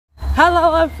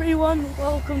Hello everyone,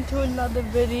 welcome to another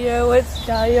video. It's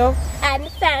Dayo and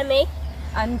Sammy,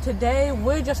 and today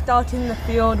we're just out in the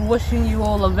field wishing you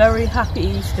all a very happy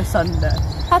Easter Sunday.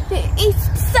 Happy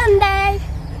Easter Sunday!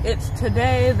 It's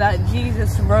today that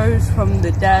Jesus rose from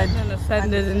the dead and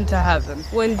ascended into heaven.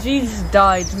 When Jesus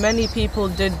died, many people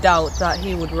did doubt that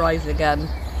he would rise again.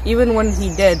 Even when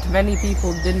he did, many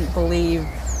people didn't believe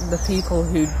the people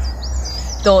who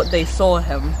thought they saw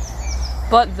him.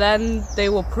 But then they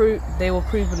were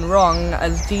proven wrong,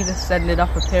 as Jesus ended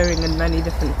up appearing in many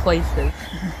different places.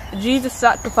 Jesus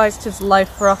sacrificed his life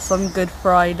for us on Good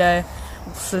Friday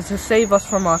to save us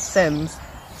from our sins.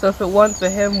 So if it weren't for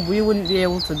him, we wouldn't be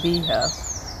able to be here.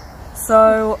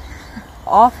 So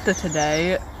after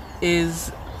today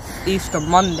is Easter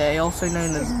Monday, also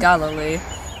known as Galilee,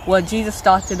 where Jesus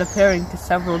started appearing to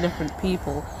several different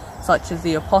people, such as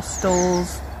the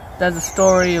apostles. There's a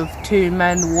story of two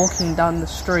men walking down the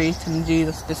street and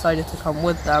Jesus decided to come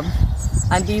with them.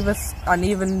 And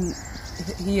even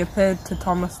he appeared to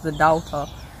Thomas the Doubter,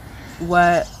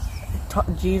 where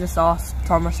Jesus asked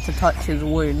Thomas to touch his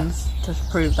wounds to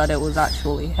prove that it was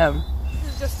actually him.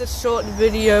 This is just a short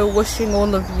video wishing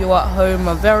all of you at home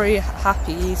a very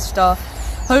happy Easter.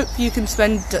 Hope you can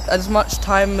spend as much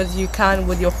time as you can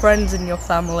with your friends and your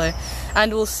family.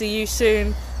 And we'll see you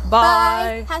soon.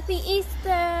 Bye! Happy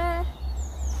Easter!